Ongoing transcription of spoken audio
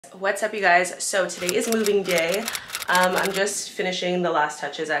What's up, you guys? So today is moving day. I'm just finishing the last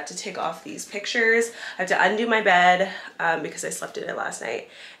touches. I have to take off these pictures. I have to undo my bed because I slept in it last night,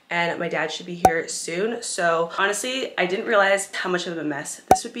 and my dad should be here soon. So honestly, I didn't realize how much of a mess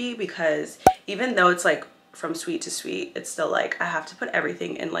this would be, because even though it's like from suite to suite, it's still like I have to put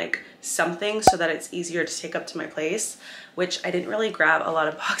everything in like something so that it's easier to take up to my place, which I didn't really grab a lot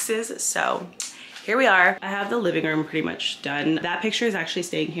of boxes. So here we are. I have the living room pretty much done. That picture is actually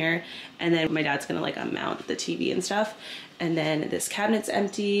staying here, and then my dad's gonna like mount the TV and stuff. And then this cabinet's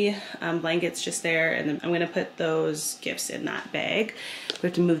empty, blankets just there, and then I'm gonna put those gifts in that bag. We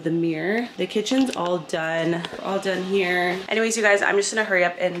have to move the mirror. The kitchen's all done. We're all done here. Anyways, you guys, I'm just gonna hurry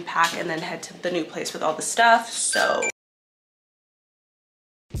up and pack and then head to the new place with all the stuff. So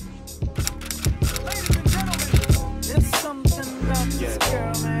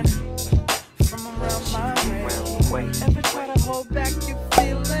ever try to hold back your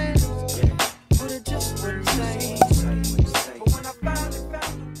feelings, but it just wouldn't change. But when I finally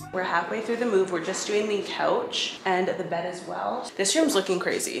found we're halfway through the move. We're just doing the couch and the bed as well. This room's looking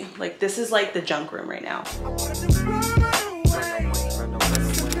crazy. Like, this is like the junk room right now.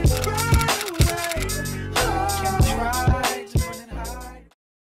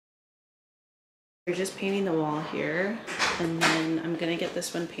 We're just painting the wall here, and then I'm gonna get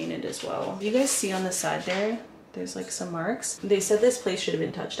this one painted as well. You guys see on the side there? There's like some marks. They said this place should have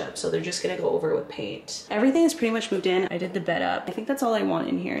been touched up, so they're just gonna go over it with paint. Everything is pretty much moved in. I did the bed up. I think that's all I want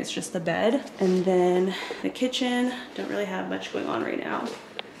in here. It's just the bed. And then the kitchen, don't really have much going on right now.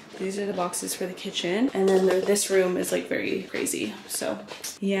 These are the boxes for the kitchen. And then this room is like very crazy. So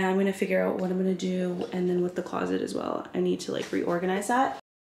yeah, I'm gonna figure out what I'm gonna do. And then with the closet as well, I need to like reorganize that.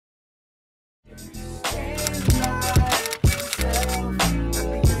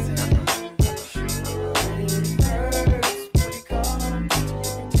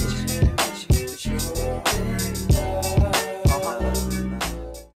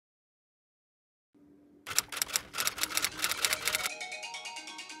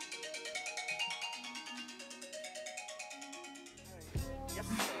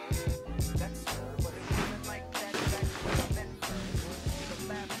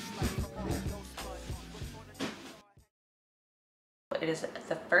 It is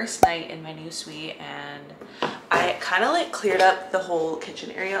the first night in my new suite, and I kind of like cleared up the whole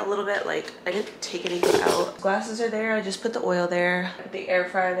kitchen area a little bit. Like, I didn't take anything out. Glasses are there. I just put the oil there, the air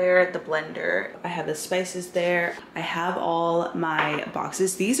fryer there, the blender. I have the spices there. I have all my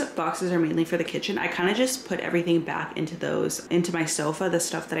boxes. These boxes are mainly for the kitchen. I kind of just put everything back into into my sofa, the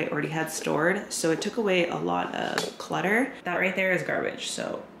stuff that I already had stored. So it took away a lot of clutter. That right there is garbage,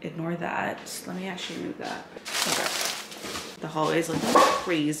 so ignore that. Let me actually move that. Okay. The hallway's looking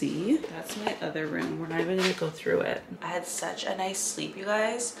crazy. That's my other room. We're not even gonna go through it. I had such a nice sleep, you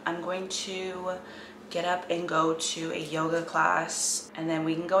guys. I'm going to get up and go to a yoga class, and then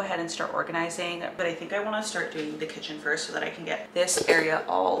we can go ahead and start organizing. But I think I wanna start doing the kitchen first so that I can get this area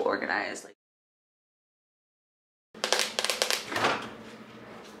all organized.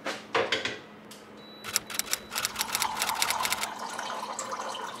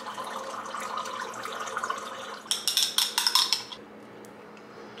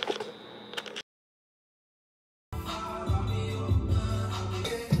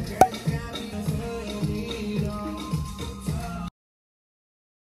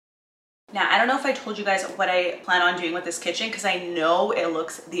 Now, I don't know if I told you guys what I plan on doing with this kitchen, because I know it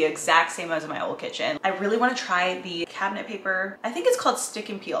looks the exact same as my old kitchen. I really want to try the cabinet paper. I think it's called stick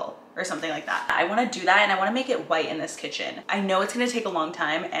and peel or something like that. I want to do that, and I want to make it white in this kitchen. I know it's going to take a long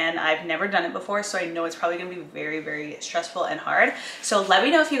time, and I've never done it before, so I know it's probably going to be very, very stressful and hard. So let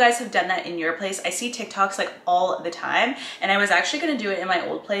me know if you guys have done that in your place. I see TikToks like all the time, and I was actually going to do it in my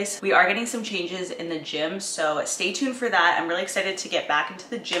old place. We are getting some changes in the gym, so stay tuned for that. I'm really excited to get back into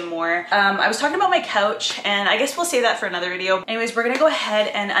the gym more. I was talking about my couch, and I guess we'll save that for another video. Anyways, we're gonna go ahead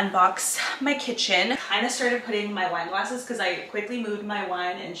and unbox my kitchen. Kind of started putting my wine glasses, because I quickly moved my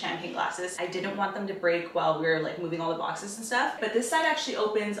wine and champagne glasses. I didn't want them to break while we were like moving all the boxes and stuff, but this side actually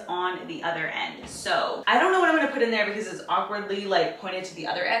opens on the other end. So I don't know what I'm gonna put in there, because it's awkwardly like pointed to the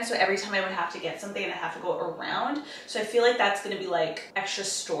other end. So every time I would have to get something, and I have to go around. So I feel like that's gonna be like extra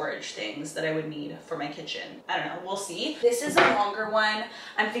storage things that I would need for my kitchen. I don't know, we'll see. This is a longer one.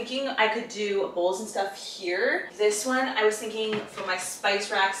 I'm thinking I could do bowls and stuff here. This one, I was thinking for my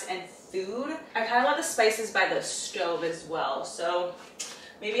spice racks and food. I kind of want the spices by the stove as well. So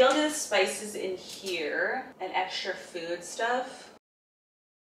maybe I'll do the spices in here and extra food stuff.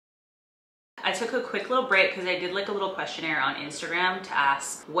 I took a quick little break because I did like a little questionnaire on Instagram to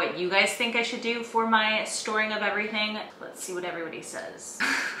ask what you guys think I should do for my storing of everything. Let's see what everybody says.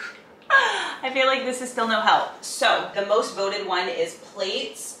 I feel like this is still no help. So the most voted one is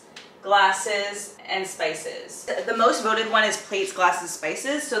plates, glasses, and spices. The most voted one is plates, glasses,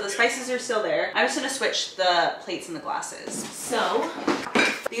 spices. So the spices are still there. I'm just gonna switch the plates and the glasses. So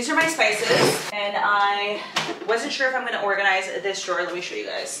these are my spices, and I wasn't sure if I'm gonna organize this drawer. Let me show you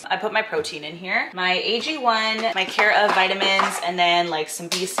guys. I put my protein in here, my AG1, my Care of vitamins, and then like some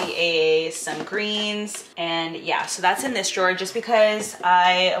BCAAs, some greens, and yeah, so that's in this drawer just because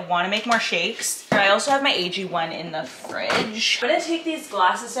I wanna make more shakes. I also have my AG1 in the fridge. I'm gonna take these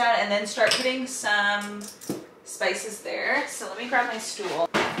glasses down and then start putting some spices there. So let me grab my stool.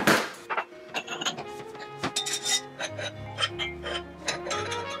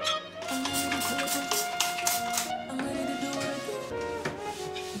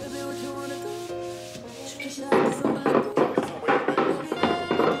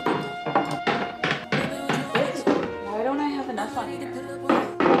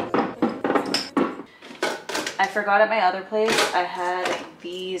 I forgot at my other place I had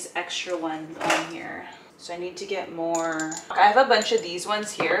these extra ones on here, so I need to get more. I have a bunch of these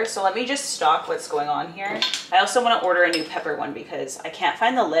ones here, so let me just stock what's going on here. I also want to order a new pepper one because I can't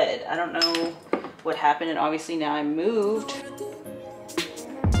find the lid. I don't know what happened, and obviously now I moved.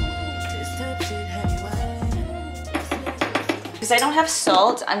 Because I don't have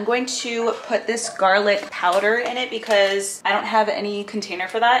salt, I'm going to put this garlic powder in it because I don't have any container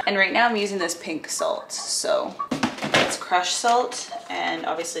for that. And right now I'm using this pink salt. So it's crushed salt, and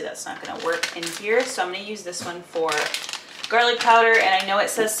obviously that's not gonna work in here. So I'm gonna use this one for garlic powder, and I know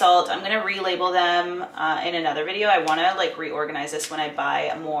it says salt. I'm gonna relabel them in another video. I wanna like reorganize this when I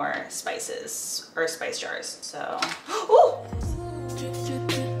buy more spices or spice jars. So, ooh!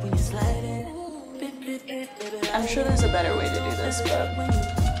 I'm sure there's a better way to do this, but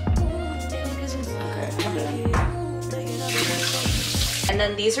okay, I'm done. And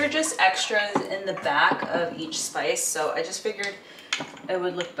then these are just extras in the back of each spice, so I just figured it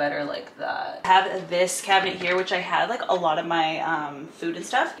would look better like that. I have this cabinet here, which I had like a lot of my food and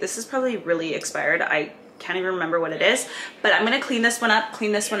stuff. This is probably really expired. I can't even remember what it is, but I'm gonna clean this one up,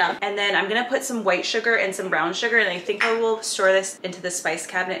 and then I'm gonna put some white sugar and some brown sugar, and I think I will store this into the spice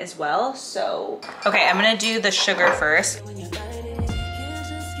cabinet as well. So, okay, I'm gonna do the sugar first.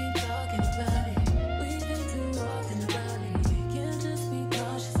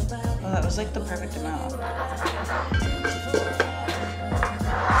 Oh, that was like the perfect amount.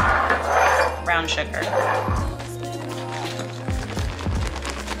 Brown sugar.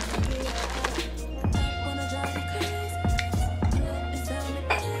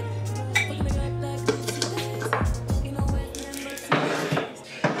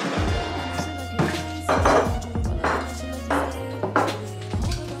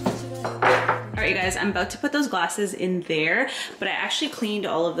 I'm about to put those glasses in there, but I actually cleaned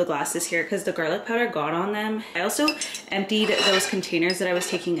all of the glasses here because the garlic powder got on them. I also emptied those containers that I was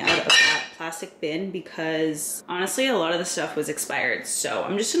taking out of that plastic bin because honestly a lot of the stuff was expired. So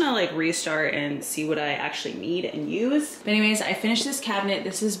I'm just gonna like restart and see what I actually need and use. But anyways, I finished this cabinet.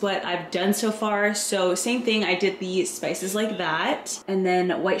 This is what I've done so far. So same thing, I did the spices like that, and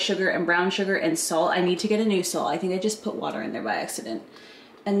then white sugar and brown sugar and salt. I need to get a new salt. I think I just put water in there by accident.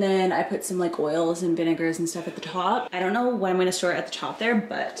 And then I put some like oils and vinegars and stuff at the top. I don't know what I'm gonna store at the top there,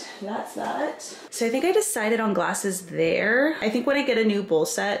 but that's that. So I think I decided on glasses there. I think when I get a new bowl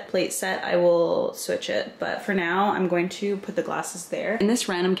set, plate set, I will switch it. But for now, I'm going to put the glasses there. In this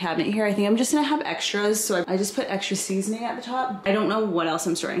random cabinet here, I think I'm just gonna have extras. So I just put extra seasoning at the top. I don't know what else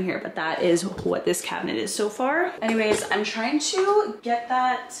I'm storing here, but that is what this cabinet is so far. Anyways, I'm trying to get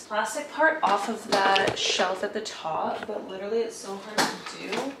that plastic part off of that shelf at the top, but literally it's so hard to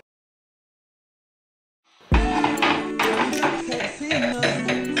do.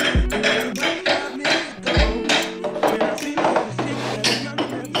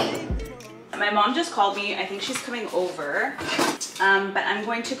 My mom just called me. I think she's coming over, but I'm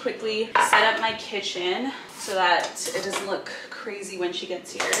going to quickly set up my kitchen so that it doesn't look crazy when she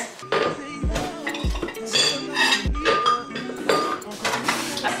gets here.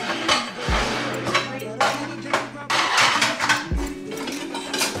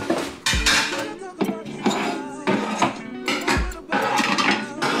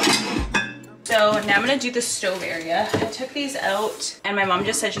 So now I'm gonna do the stove area. I took these out and my mom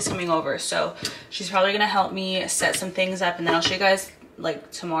just said she's coming over, so she's probably gonna help me set some things up, and then I'll show you guys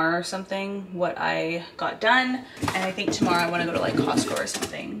like tomorrow or something what I got done. And I think tomorrow I want to go to like Costco or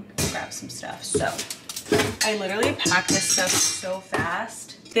something, grab some stuff. So I literally packed this stuff so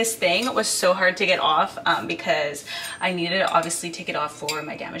fast This thing was so hard to get off because I needed to obviously take it off for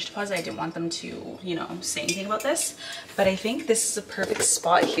my damage deposit. I didn't want them to, you know, say anything about this, but I think this is a perfect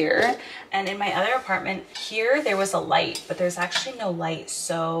spot here. And in my other apartment here, there was a light, but there's actually no light.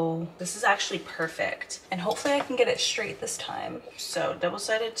 So this is actually perfect. And hopefully I can get it straight this time. So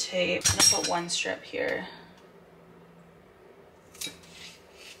double-sided tape, I'm gonna put one strip here.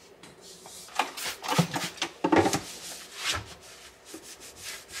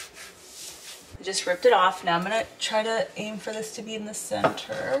 I just ripped it off. Now I'm gonna try to aim for this to be in the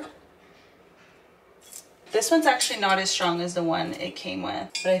center. This one's actually not as strong as the one it came with,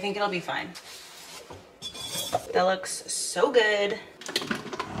 but I think it'll be fine. That looks so good.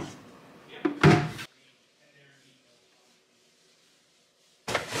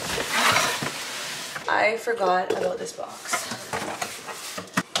 I forgot about this box.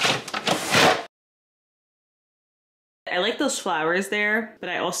 I like those flowers there, but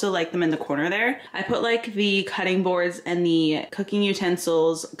I also like them in the corner there. I put like the cutting boards and the cooking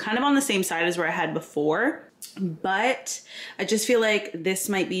utensils kind of on the same side as where I had before, but I just feel like this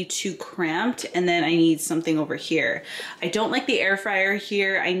might be too cramped and then I need something over here. I don't like the air fryer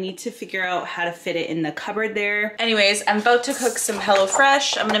here. I need to figure out how to fit it in the cupboard there. Anyways, I'm about to cook some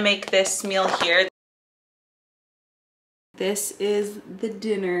HelloFresh. I'm gonna make this meal here. This is the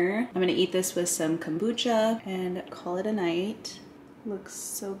dinner. I'm gonna eat this with some kombucha and call it a night. Looks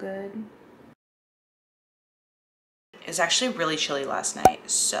so good. It was actually really chilly last night,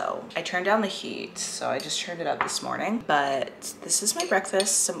 so I turned down the heat. So I just turned it up this morning. But this is my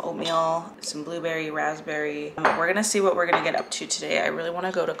breakfast, some oatmeal, some blueberry, raspberry. We're gonna see what we're gonna get up to today. I really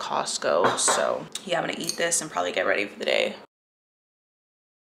wanna go to Costco. So yeah, I'm gonna eat this and probably get ready for the day.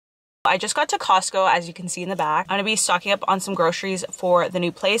 I just got to Costco, as you can see in the back. I'm gonna be stocking up on some groceries for the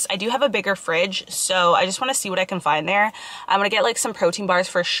new place. I do have a bigger fridge, so I just wanna see what I can find there. I'm gonna get like some protein bars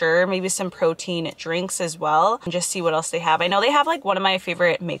for sure, maybe some protein drinks as well, and just see what else they have. I know they have like one of my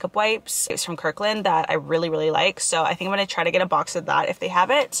favorite makeup wipes. It's from Kirkland that I really, really like. So I think I'm gonna try to get a box of that if they have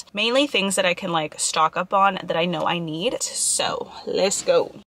it. Mainly things that I can like stock up on that I know I need. So let's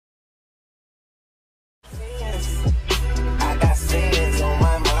go.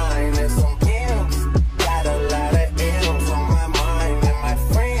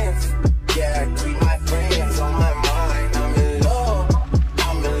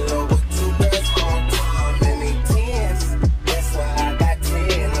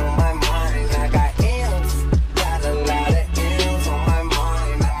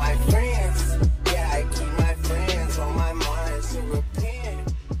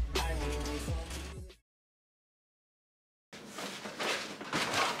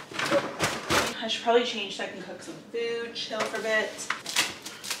 I should probably change so I can cook some food, chill for a bit.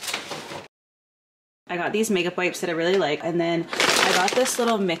 I got these makeup wipes that I really like, and then I got this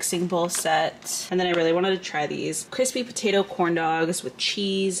little mixing bowl set, and then I really wanted to try these crispy potato corn dogs with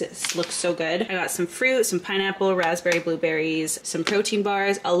cheese. This looks so good. I got some fruit, some pineapple, raspberry, blueberries, some protein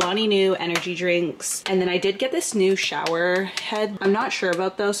bars, Alani Nu energy drinks, and then I did get this new shower head. I'm not sure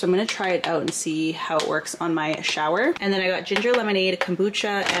about those, so I'm gonna try it out and see how it works on my shower. And then I got ginger lemonade,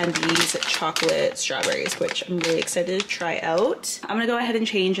 kombucha, and these chocolate strawberries, which I'm really excited to try out. I'm gonna go ahead and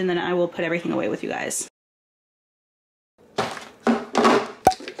change, and then I will put everything away with you guys.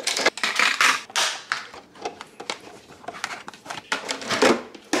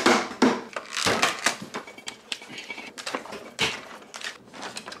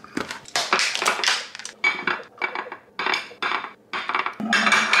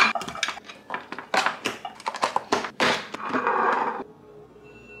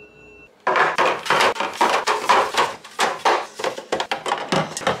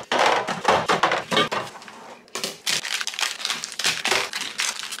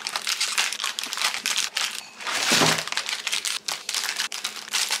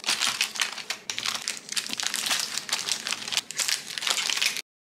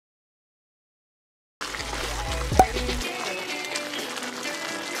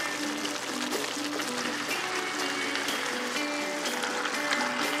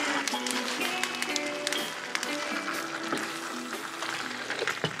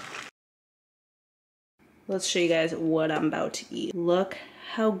 Let's show you guys what I'm about to eat. Look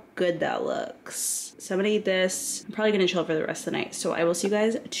how good that looks. So I'm gonna eat this. I'm probably gonna chill for the rest of the night. So I will see you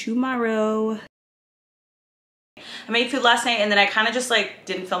guys tomorrow. I made food last night and then I kind of just like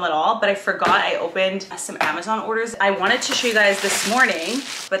didn't film at all, but I forgot I opened some Amazon orders. I wanted to show you guys this morning,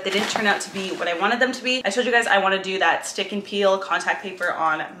 but they didn't turn out to be what I wanted them to be. I told you guys I want to do that stick and peel contact paper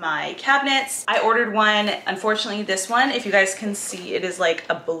on my cabinets. I ordered one. Unfortunately, this one, if you guys can see, it is like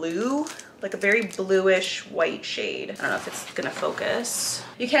a blue like a very bluish white shade. I don't know if it's gonna focus.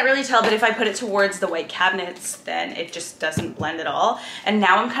 You can't really tell, but if I put it towards the white cabinets, then it just doesn't blend at all. And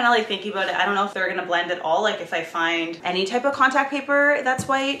now I'm kind of like thinking about it. I don't know if they're gonna blend at all. Like if I find any type of contact paper that's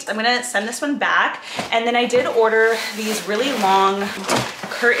white, I'm gonna send this one back. And then I did order these really long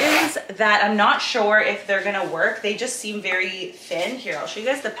curtains that I'm not sure if they're gonna work. They just seem very thin. Here, I'll show you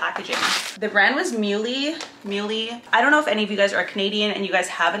guys the packaging. The brand was Muley. I don't know if any of you guys are Canadian and you guys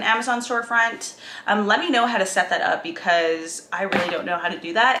have an Amazon storefront. Let me know how to set that up because I really don't know how to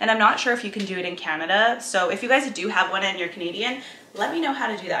do that. And I'm not sure if you can do it in Canada. So if you guys do have one and you're Canadian, let me know how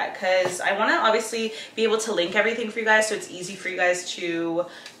to do that because I want to obviously be able to link everything for you guys so it's easy for you guys to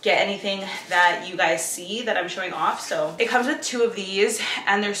get anything that you guys see that I'm showing off. So it comes with 2 of these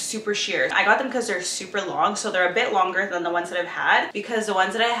and they're super sheer. I got them because they're super long, so they're a bit longer than the ones that I've had because the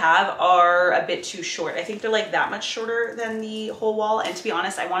ones that I have are a bit too short. I think they're like that much shorter than the whole wall, and to be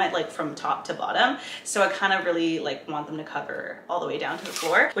honest I want it like from top to bottom, so I kind of really like want them to cover all the way down to the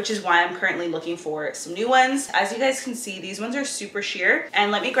floor, which is why I'm currently looking for some new ones. As you guys can see, these ones are super sheer.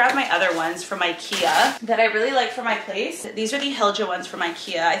 And let me grab my other ones from IKEA that I really like for my place. These are the Helja ones from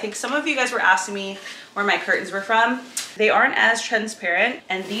IKEA. I think some of you guys were asking me where my curtains were from. They aren't as transparent,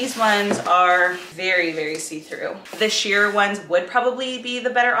 and these ones are very, very see-through. The sheer ones would probably be the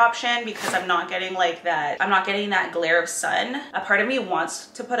better option because I'm not getting like that, I'm not getting that glare of sun. A part of me wants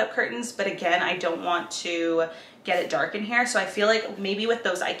to put up curtains, but again, I don't want to get it dark in here. So I feel like maybe with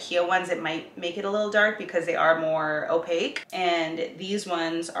those IKEA ones, it might make it a little dark because they are more opaque, and these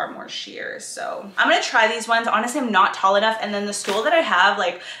ones are more sheer. So I'm gonna try these ones. Honestly, I'm not tall enough, and then the stool that I have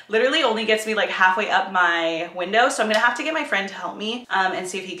like literally only gets me like halfway up my window. So I'm gonna have to get my friend to help me and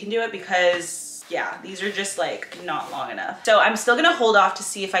see if he can do it because yeah, these are just like not long enough. So I'm still gonna hold off to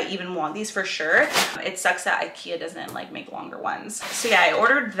see if I even want these for sure. It sucks that IKEA doesn't like make longer ones. So yeah, I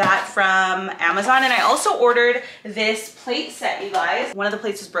ordered that from Amazon, and I also ordered this plate set, you guys. One of the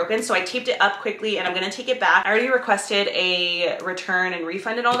plates was broken, so I taped it up quickly and I'm gonna take it back. I already requested a return and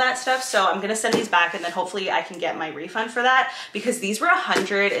refund and all that stuff, so I'm gonna send these back and then hopefully I can get my refund for that because these were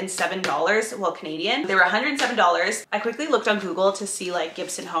 $107, well, Canadian. They were $107. I quickly looked on Google to see like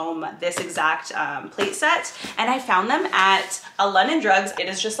Gibson Home, this exact plate set, and I found them at a London Drugs. It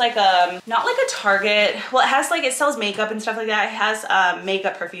is just like not like a Target. Well, it has like, it sells makeup and stuff like that. It has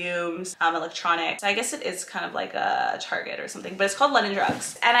makeup, perfumes, electronics. I guess it is kind of like a Target or something, but it's called London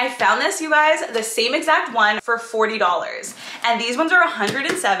Drugs. And I found this, you guys, the same exact one for $40. And these ones are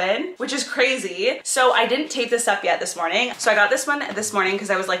 $107, which is crazy. So I didn't tape this up yet this morning. So I got this one this morning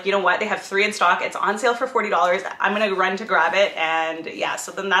because I was like, you know what? They have 3 in stock. It's on sale for $40. I'm gonna run to grab it. And yeah,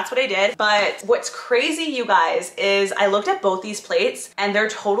 so then that's what I did. But what's crazy, you guys, is I looked at both these plates and they're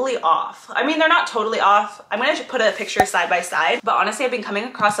totally off. I mean, they're not totally off. I'm gonna put a picture side by side, but honestly, I've been coming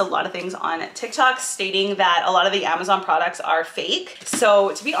across a lot of things on TikTok stating that a lot of the Amazon products are fake.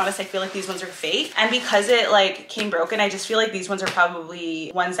 So to be honest, I feel like these ones are fake. And because it like came broken, I just feel like these ones are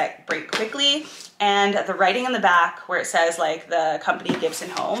probably ones that break quickly. And the writing in the back where it says like the company Gibson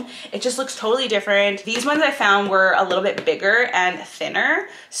Home, it just looks totally different. These ones I found were a little bit bigger and thinner.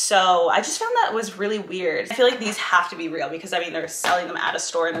 So I just found that was really weird. I feel like these have to be real because I mean, they're selling them at a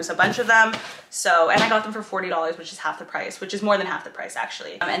store and there's a bunch of them. So, and I got them for $40, which is half the price, which is more than half the price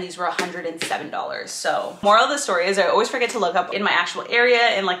actually. And these were $107. So moral of the story is I always forget to look up in my actual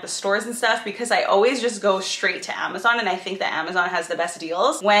area in like the stores and stuff because I always just go straight to Amazon and I think that Amazon has the best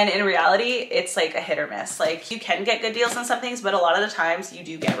deals when in reality, it's like a hit or miss. Like you can get good deals on some things, but a lot of the times you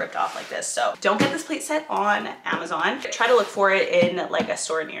do get ripped off like this. So don't get this plate set on Amazon. Try to look for it in like a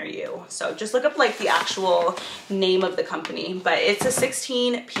store near you. So just look up like the actual name of the company, but it's a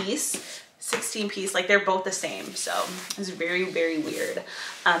 16 piece, like they're both the same. So it's very, very weird.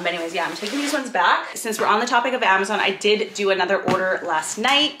 But anyways, yeah, I'm taking these ones back. Since we're on the topic of Amazon, I did do another order last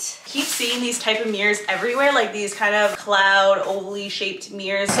night. Keep seeing these type of mirrors everywhere, like these kind of cloud ovally shaped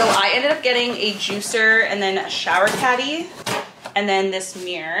mirrors. So I ended up getting a juicer and then a shower caddy and then this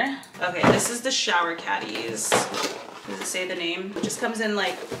mirror. Okay, this is the shower caddies. Does it say the name? It just comes in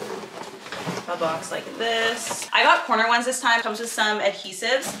like a box like this. I got corner ones this time. It comes with some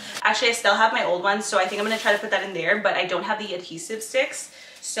adhesives. Actually, I still have my old ones, so I think I'm gonna try to put that in there, but I don't have the adhesive sticks.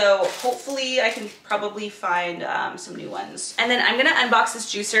 So hopefully I can probably find some new ones. And then I'm gonna unbox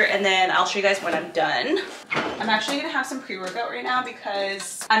this juicer and then I'll show you guys when I'm done. I'm actually gonna have some pre-workout right now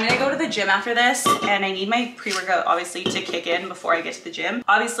because I'm gonna go to the gym after this and I need my pre-workout obviously to kick in before I get to the gym.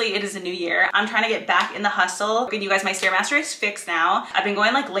 Obviously it is a new year. I'm trying to get back in the hustle. And you guys, my Stairmaster is fixed now. I've been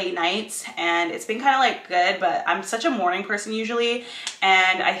going like late nights and it's been kind of like good, but I'm such a morning person usually.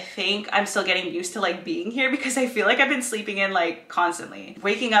 And I think I'm still getting used to like being here because I feel like I've been sleeping in like constantly.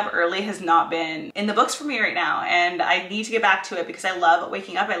 waking up early has not been in the books for me right now, and I need to get back to it because I love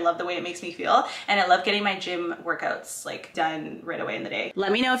waking up. I love the way it makes me feel, and I love getting my gym workouts like done right away in the day.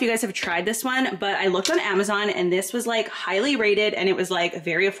 Let me know if you guys have tried this one, but I looked on Amazon and this was like highly rated and it was like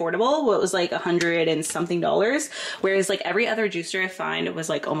very affordable. Well, it was like $100 and something, whereas like every other juicer I find was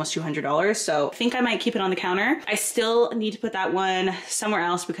like almost $200. So I think I might keep it on the counter. I still need to put that one somewhere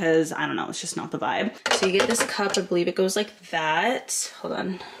else because I don't know, it's just not the vibe. So you get this cup, I believe it goes like that. Hold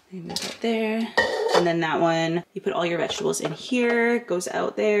on, let me move that there. And then that one, you put all your vegetables in here, goes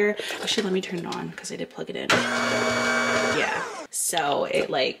out there. Actually, let me turn it on because I did plug it in. Yeah. So it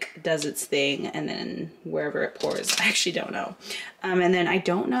like does its thing and then wherever it pours, I actually don't know. And then I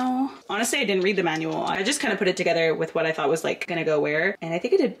don't know, honestly, I didn't read the manual. I just kind of put it together with what I thought was like gonna go where. And I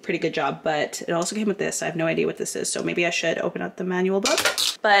think I did a pretty good job, but it also came with this. I have no idea what this is. So maybe I should open up the manual book.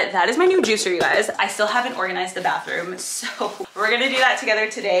 But that is my new juicer, you guys. I still haven't organized the bathroom. So we're gonna do that together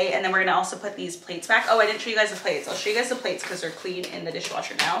today. And then we're gonna also put these plates back. Oh, I didn't show you guys the plates. I'll show you guys the plates because they're clean in the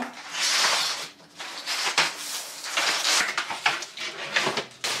dishwasher now.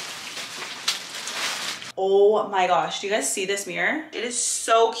 Oh my gosh, do you guys see this mirror? It is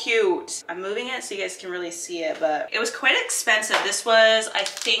so cute. I'm moving it so you guys can really see it, but it was quite expensive. This was, I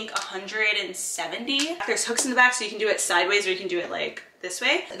think, $170. There's hooks in the back so you can do it sideways or you can do it like this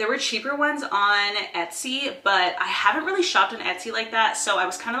way. There were cheaper ones on Etsy, but I haven't really shopped on Etsy like that, so I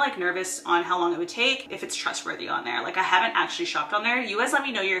was kind of like nervous on how long it would take, if it's trustworthy on there. Like I haven't actually shopped on there. You guys let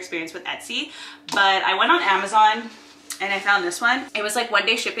me know your experience with Etsy, but I went on Amazon and I found this one. It was like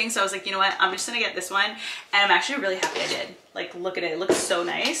 1-day shipping, so I was like, you know what, I'm just gonna get this one, and I'm actually really happy I did. Like, look at it, it looks so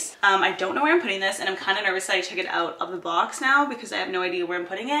nice. I don't know where I'm putting this, and I'm kind of nervous that I took it out of the box now because I have no idea where I'm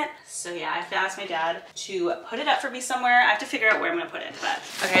putting it. So yeah, I have to ask my dad to put it up for me somewhere. I have to figure out where I'm gonna put it, but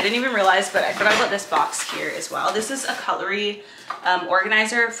okay, I didn't even realize, but I forgot about this box here as well. This is a cutlery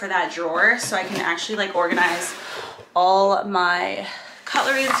organizer for that drawer, so I can actually like organize all my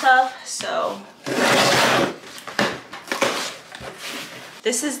cutlery and stuff. So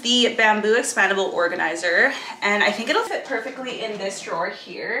this is the bamboo expandable organizer, and I think it'll fit perfectly in this drawer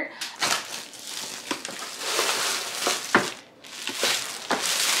here.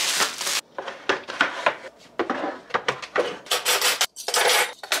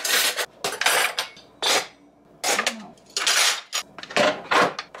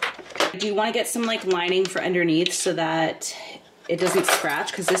 I do want to get some like lining for underneath so that it doesn't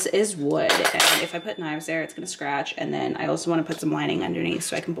scratch, because this is wood, and if I put knives there it's gonna scratch. And then I also want to put some lining underneath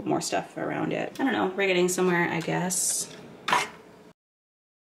so I can put more stuff around it. I don't know, we're getting somewhere, I guess.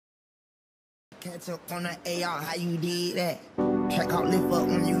 Catch up on the AR, how you did that? Track out, lift up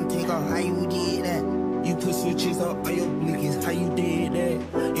when you take off, how you did that? You put switches up on your blinkies, how you did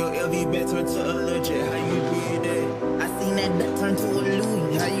that? Your LV back turned to a legit, how you did that? I seen that duck turn to a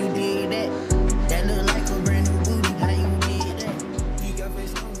Louis, how you did that? That look like a brand new booty, how you did that? You got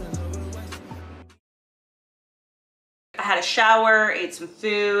face on the west. I had a shower, ate some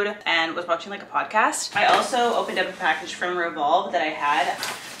food, and was watching like a podcast. I also opened up a package from Revolve that I had.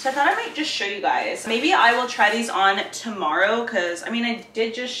 So I thought I might just show you guys. Maybe I will try these on tomorrow because, I mean, I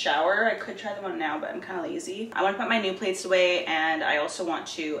did just shower. I could try them on now, but I'm kind of lazy. I want to put my new plates away, and I also want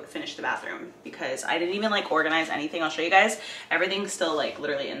to finish the bathroom because I didn't even like organize anything. I'll show you guys. Everything's still like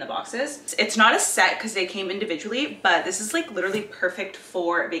literally in the boxes. It's not a set because they came individually, but this is like literally perfect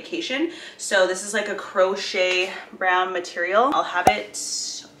for vacation. So this is like a crochet brown material. I'll have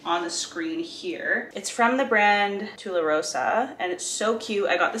it on the screen here. It's from the brand Tula Rosa, and it's so cute.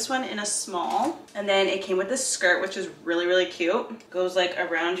 I got this one in a small, and then it came with this skirt, which is really, really cute. Goes like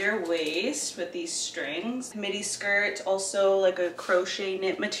around your waist with these strings. Midi skirt, also like a crochet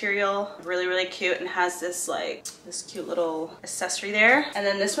knit material. Really, really cute, and has this like, this cute little accessory there. And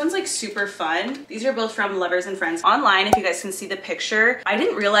then this one's like super fun. These are both from Lovers and Friends online, if you guys can see the picture. I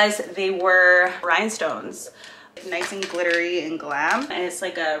didn't realize they were rhinestones. Nice and glittery and glam, and it's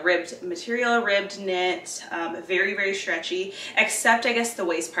like a ribbed material, ribbed knit, very, very stretchy, except I guess the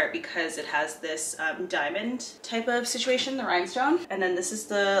waist part because it has this diamond type of situation, the rhinestone. And then this is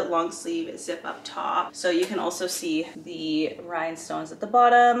the long sleeve zip up top, so you can also see the rhinestones at the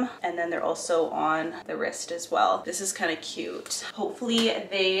bottom, and then they're also on the wrist as well. This is kind of cute. Hopefully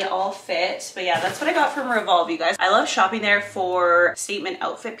they all fit, but yeah, that's what I got from Revolve, you guys. I love shopping there for statement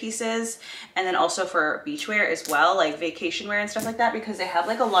outfit pieces, and then also for beachwear as well, like vacation wear and stuff like that, because they have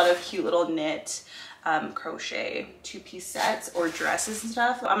like a lot of cute little knit crochet 2-piece sets or dresses and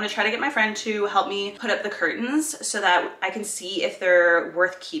stuff. I'm gonna try to get my friend to help me put up the curtains so that I can see if they're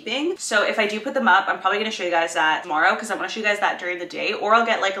worth keeping. So if I do put them up, I'm probably gonna show you guys that tomorrow because I want to show you guys that during the day, or I'll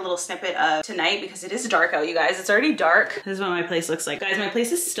get like a little snippet of tonight because it is dark out, you guys. It's already dark. This is what my place looks like. Guys, my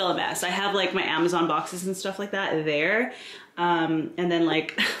place is still a mess. I have like my Amazon boxes and stuff like that there. And then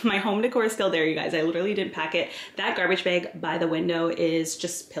like my home decor is still there, you guys. I literally didn't pack it. That garbage bag by the window is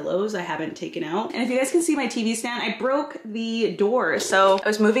just pillows I haven't taken out. And if you guys can see my TV stand, I broke the door. So I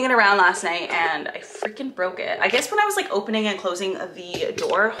was moving it around last night and I freaking broke it. I guess when I was like opening and closing the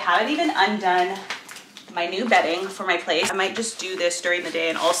door, I haven't even undone my new bedding for my place. I might just do this during the day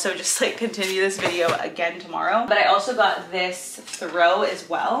and also just like continue this video again tomorrow. But I also got this throw as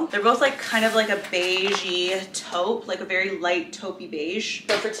well. They're both like kind of like a beigey taupe, like a very light taupey beige.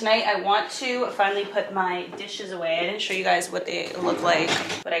 So for tonight, I want to finally put my dishes away. I didn't show you guys what they look like,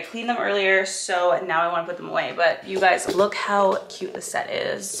 but I cleaned them earlier, so now I want to put them away. But you guys, look how cute the set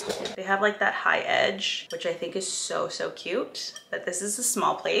is. They have like that high edge, which I think is so cute. But this is a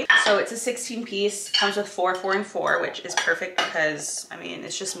small plate. So it's a 16 piece, comes with 4, 4, and 4, which is perfect because, I mean,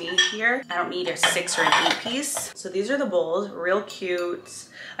 it's just me here. I don't need a 6 or an 8 piece. So these are the bowls, real cute.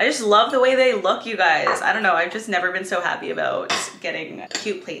 I just love the way they look, you guys. I don't know, I've just never been so happy about getting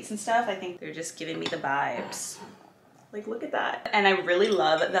cute plates and stuff. I think they're just giving me the vibes. Like, look at that. And I really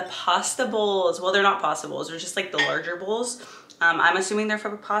love the pasta bowls. Well, they're not pasta bowls, they're just like the larger bowls. I'm assuming they're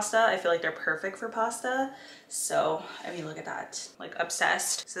for pasta. I feel like they're perfect for pasta. So, I mean, look at that, like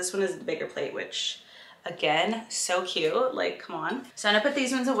obsessed. So this one is the bigger plate, which again, so cute, like, come on. So I'm gonna put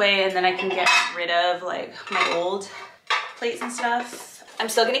these ones away and then I can get rid of like my old plates and stuff. I'm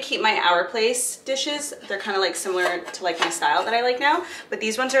still gonna keep my Our Place dishes. They're kind of like similar to like my style that I like now, but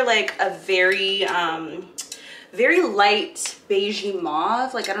these ones are like a very light beigey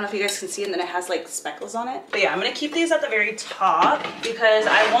mauve. Like, I don't know if you guys can see it, and then it has like speckles on it. But yeah, I'm gonna keep these at the very top because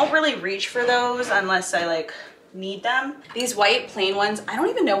I won't really reach for those unless I like need them. These white plain ones, I don't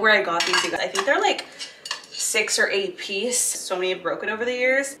even know where I got these, you guys. I think they're like 6 or 8 piece. So many have broken over the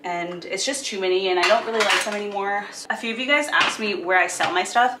years and it's just too many and I don't really like them anymore. A few of you guys asked me where I sell my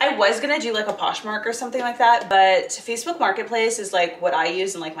stuff. I was gonna do like a Poshmark or something like that, but Facebook Marketplace is like what I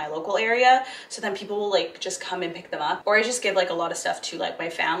use in like my local area. So then people will like just come and pick them up, or I just give like a lot of stuff to like my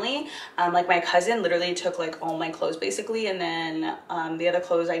family. Like my cousin literally took like all my clothes basically, and then the other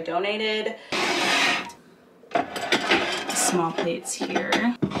clothes I donated. Small plates here,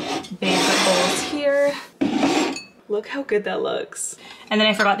 banquet bowls here. Look how good that looks. And then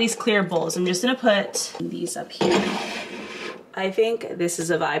I forgot these clear bowls. I'm just gonna put these up here. I think this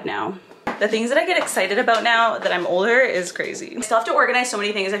is a vibe now. The things that I get excited about now that I'm older is crazy. I still have to organize so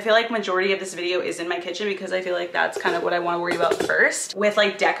many things. I feel like majority of this video is in my kitchen because I feel like that's kind of what I want to worry about first. With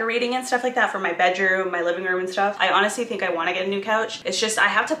like decorating and stuff like that for my bedroom, my living room and stuff, I honestly think I want to get a new couch. It's just I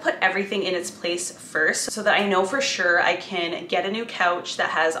have to put everything in its place first so that I know for sure I can get a new couch that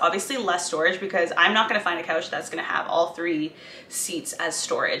has obviously less storage, because I'm not going to find a couch that's going to have all 3 seats as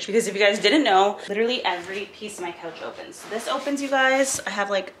storage. Because if you guys didn't know, literally every piece of my couch opens. So this opens, you guys. I have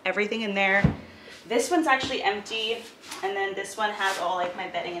like everything in there. This one's actually empty, and then this one has all like my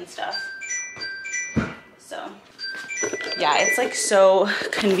bedding and stuff. So yeah, it's like so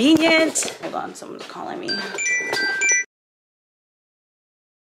convenient. Hold on, someone's calling me.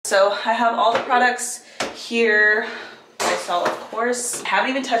 So I have all the products here. I saw, of course. I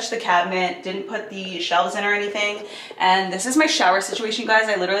haven't even touched the cabinet, didn't put the shelves in or anything. And this is my shower situation, guys.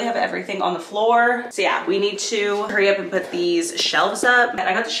 I literally have everything on the floor. So yeah, we need to hurry up and put these shelves up. And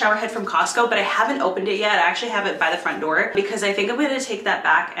I got the shower head from Costco, but I haven't opened it yet. I actually have it by the front door because I think I'm gonna take that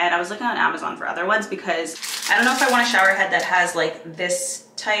back. And I was looking on Amazon for other ones because I don't know if I want a shower head that has like this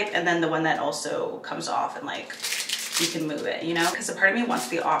type and then the one that also comes off and like you can move it, you know, because a part of me wants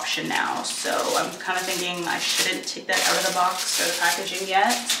the option now. So I'm kind of thinking I shouldn't take that out of the box or the packaging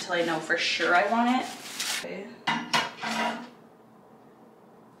yet until I know for sure I want it. Okay.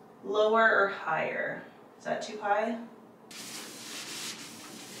 Lower or higher? Is that too high?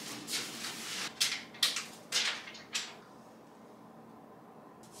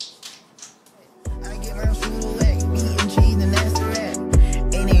 I get my food wet, eating cheese and that's the rap.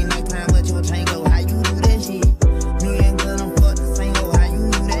 It ain't no time but your tango, how you do that shit? Me and girl don't fuck the same, oh, how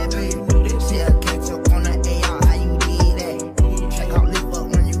you do that, baby? Shit, I catch up on the AR, how you did that? Check out lift up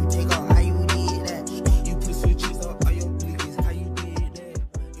when you take off, how you did that? You put switches up on your blickies, how you did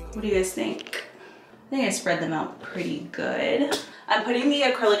that? What do you guys think? I think I spread them out pretty good. I'm putting the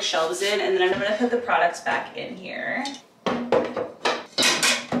acrylic shelves in and then I'm gonna put the products back in here.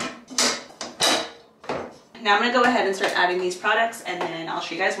 Now I'm gonna go ahead and start adding these products and then I'll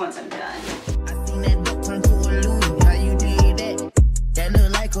show you guys once I'm done. I seen that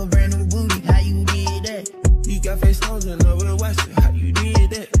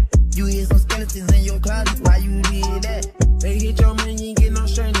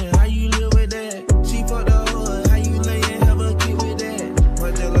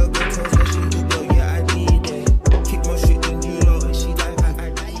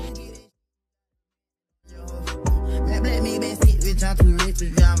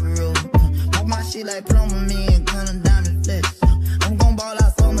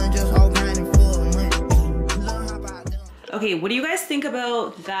Okay, what do you guys think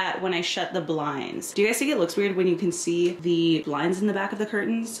about that when I shut the blinds? Do you guys think it looks weird when you can see the blinds in the back of the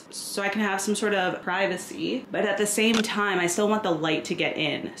curtains? So I can have some sort of privacy, but at the same time, I still want the light to get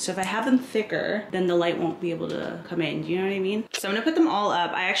in. So if I have them thicker, then the light won't be able to come in. Do you know what I mean? So I'm gonna put them all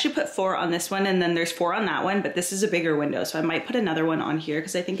up. I actually put 4 on this one and then there's 4 on that one, but this is a bigger window. So I might put another one on here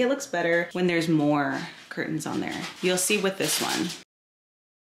because I think it looks better when there's more curtains on there. You'll see with this one.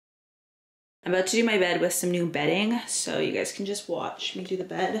 I'm about to do my bed with some new bedding, so you guys can just watch me do the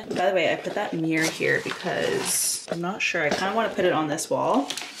bed. By the way, I put that mirror here because I'm not sure. I kind of want to put it on this wall,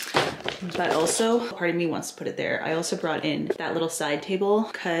 but also part of me wants to put it there. I also brought in that little side table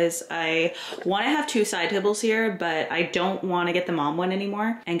because I want to have 2 side tables here, but I don't want to get the mom one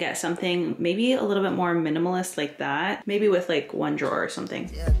anymore and get something maybe a little bit more minimalist like that. Maybe with like 1 drawer or something.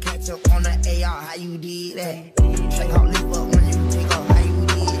 Yeah, catch up on the AR, how you did that? Check out lift up when you take off, how you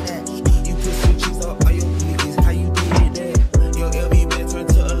did that? You put switches up on your niggas, how you did that? Your LV bed turned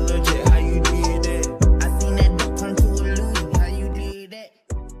to a legit, how you did that? I seen that duck turn to a Louis, how you did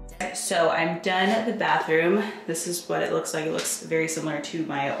that? So I'm done at the bathroom. This is what it looks like. It looks very similar to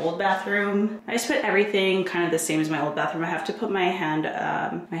my old bathroom. I just put everything kind of the same as my old bathroom. I have to put my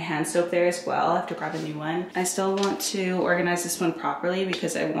hand soap there as well. I have to grab a new one. I still want to organize this one properly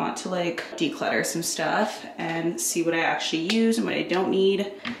because I want to like declutter some stuff and see what I actually use and what I don't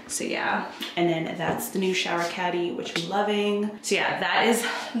need. So yeah, and then that's the new shower caddy, which I'm loving. So yeah, that is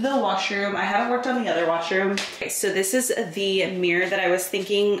the washroom. I haven't worked on the other washroom. Okay, so this is the mirror that I was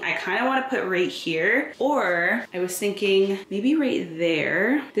thinking I kind of want to put right here, or I was thinking maybe right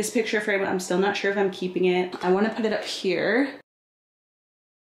there. This picture frame, I'm still not sure if I'm keeping it. I want to put it up here.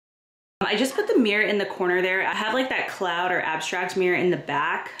 I just put the mirror in the corner there. I have like that cloud or abstract mirror in the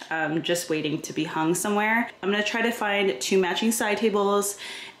back, just waiting to be hung somewhere. I'm gonna try to find 2 matching side tables,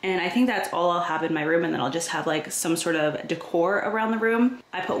 and I think that's all I'll have in my room, and then I'll just have like some sort of decor around the room.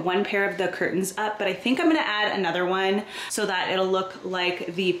 I put 1 pair of the curtains up, but I think I'm gonna add another one so that it'll look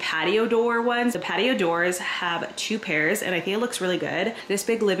like the patio door ones. The patio doors have 2 pairs, and I think it looks really good. This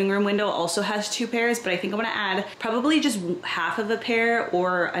big living room window also has 2 pairs, but I think I'm gonna add probably just half of a pair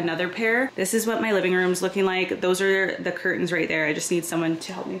or another pair. This is what my living room's looking like. Those are the curtains right there. I just need someone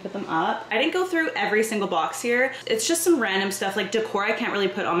to help me put them up. I didn't go through every single box here. It's just some random stuff like decor I can't really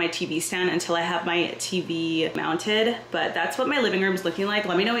put on my TV stand until I have my TV mounted, but that's what my living room's looking like.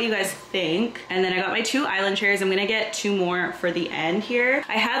 Let me know what you guys think. And then I got my 2 island chairs. I'm gonna get 2 more for the end here.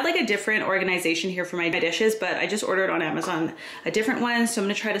 I had like a different organization here for my dishes, but I just ordered on Amazon a different one, so I'm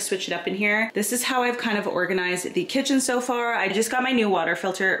gonna try to switch it up in here. This is how I've kind of organized the kitchen so far. I just got my new water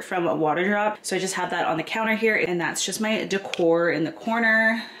filter from Water Drop, so I just have that on the counter here, and that's just my decor in the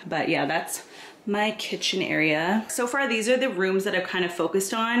corner. But yeah, that's my kitchen area. So far, these are the rooms that I've kind of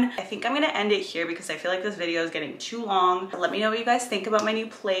focused on. I think I'm gonna end it here because I feel like this video is getting too long. Let me know what you guys think about my new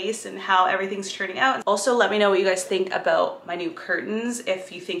place and how everything's turning out. Also, let me know what you guys think about my new curtains.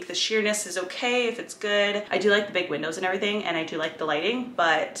 If you think the sheerness is okay, if it's good. I do like the big windows and everything, and I do like the lighting,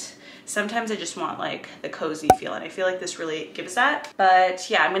 but sometimes I just want like the cozy feel, and I feel like this really gives that. But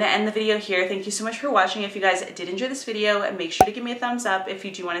yeah, I'm gonna end the video here. Thank you so much for watching. If you guys did enjoy this video, make sure to give me a thumbs up. If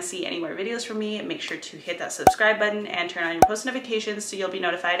you do want to see any more videos from me, make sure to hit that subscribe button and turn on your post notifications so you'll be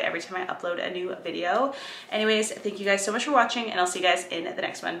notified every time I upload a new video. Anyways, thank you guys so much for watching, and I'll see you guys in the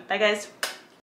next one. Bye guys.